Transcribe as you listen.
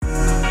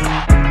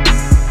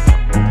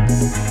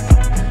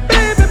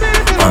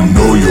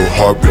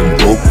heart been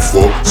broke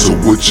before, so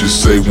what you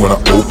say when I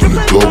open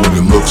the door?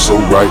 When it looks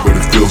so right but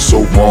it feels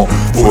so wrong.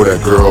 For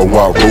that girl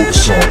I wrote the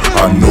song.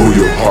 I know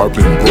your heart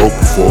been broke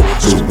before,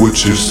 so what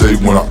you say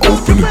when I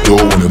open the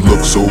door? When it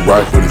looks so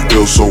right but it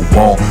feels so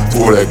wrong.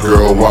 For that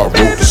girl I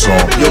wrote the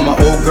song. Yo, my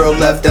old girl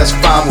left, that's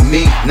fine with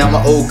me. Now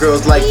my old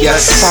girl's like,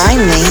 yes.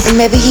 Finally, and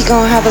maybe he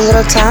gonna have a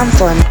little time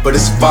for me. But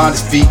it's a bondage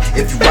fee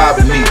if you ride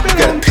with me. You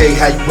gotta pay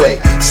how you weigh,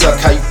 suck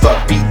how you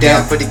fuck, beat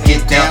down for the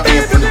get down,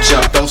 and from the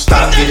jump. Don't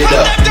stop, get it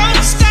up.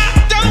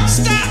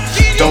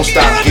 Don't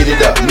stop, get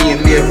it up. Me and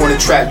Mia on the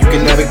track, you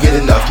can never get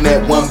enough.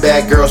 Met one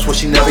bad girl, so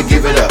she never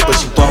give it up. But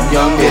she bump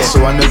young Mia,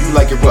 so I know you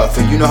like it rough.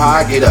 And you know how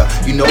I get up,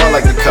 you know I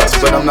like the cuffs,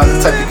 but I'm not the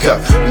type to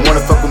cuff. You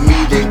wanna fuck with me,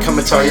 then come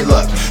and try your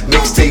luck.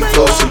 Mixtape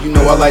flow, so you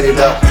know I light it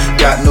up.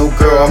 Got no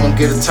girl, I'm gonna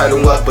get a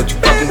title up. But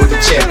you fucking with the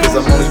champ, cause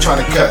I'm only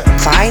trying to cut.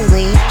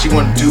 Finally, She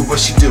wanna do what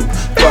she do,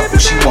 fuck what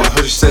she want.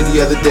 Heard her say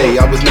the other day,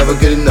 I was never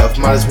good enough.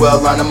 Might as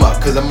well line them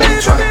up, cause I'm only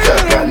trying to cut.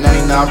 Got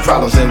 99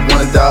 problems and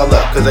wanna dial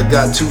up, cause I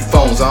got 2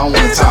 phones, I don't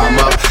wanna tie 'em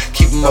up.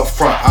 Keep them up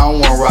front, I don't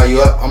wanna rile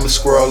you up. I'm a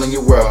squirrel in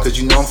your world, cause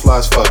you know I'm fly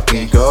as fuck.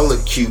 And girl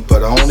look cute,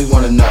 but I only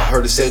wanna nut.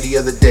 Heard her say the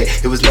other day,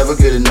 it was never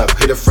good enough.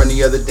 Hit a friend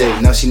the other day,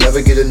 now she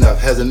never get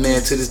enough. Has a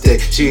man to this day,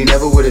 she ain't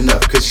never with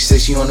enough. Cause she say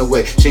she on the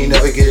way, she ain't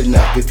never get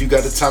enough. If you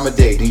got the time of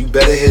day, then you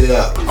better hit it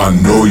up. I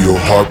know your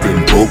heart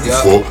been broke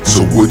before,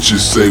 so what you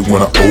say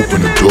when I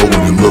open the door?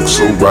 When it looks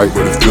so right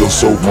but it feels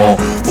so wrong.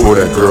 For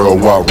that girl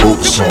I wrote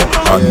the song.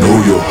 I know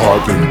your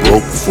heart been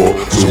broke before,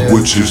 so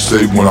what you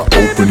say when I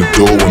open the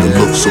door? When it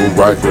looks so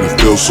right but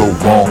it feels so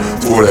wrong.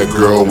 For that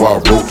girl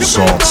I wrote the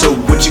song. So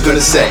what you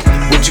gonna say?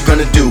 What you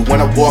gonna do?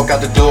 When I walk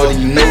out the door,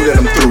 then you know that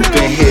I'm through.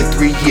 Been here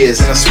 3 years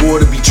and I swore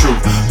to be true.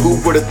 Who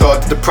would've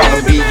thought that the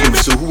problem be you?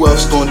 So who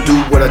else gonna do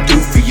what I do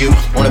for you?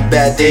 On a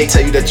bad day,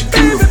 tell you that you're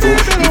beautiful,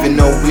 even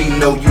though we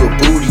know you a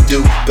booty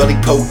do. Belly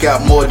poke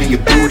out more than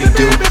your booty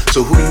do.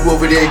 So who you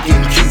over there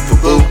getting cute for,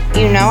 boo?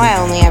 you know I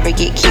only ever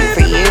get cute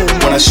for you.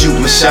 When I shoot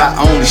my shot,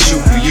 I only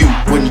shoot for you.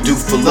 What you do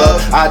for love,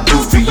 I do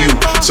for you.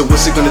 So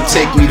what's it gonna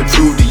take me to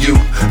prove to you?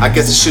 I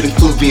guess it should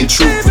include being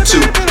truthful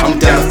too. I'm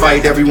down to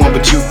fight everyone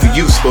but you for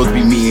you. Supposed to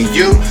be me and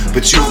you,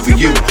 but you for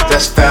you.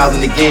 That's foul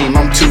in the game,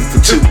 I'm 2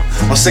 for 2.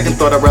 On second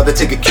thought, I'd rather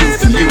take a cue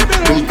from you.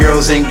 Them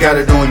girls ain't got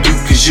it on you,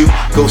 cause you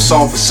go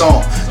song for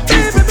song,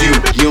 view for view.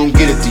 You don't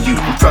get it to you,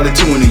 I'm probably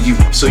 2 into you.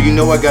 So you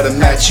know I gotta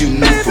match you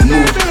move for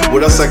move.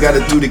 What else I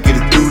gotta do to get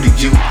it through to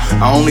you?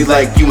 I only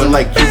like you and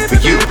like you for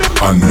you.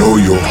 I know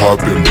your heart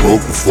been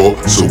broke before,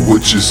 so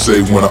what you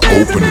say when I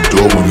open the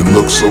door? When it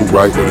looks so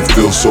right but it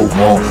feels so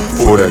wrong.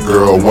 For that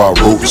girl I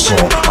wrote the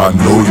song. I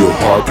know your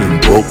heart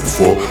been broke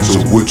before, so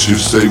what you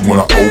say when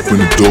I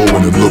open the door?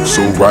 When it looks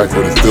so right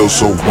but it feels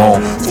so wrong.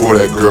 For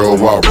that girl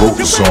I wrote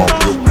the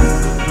song.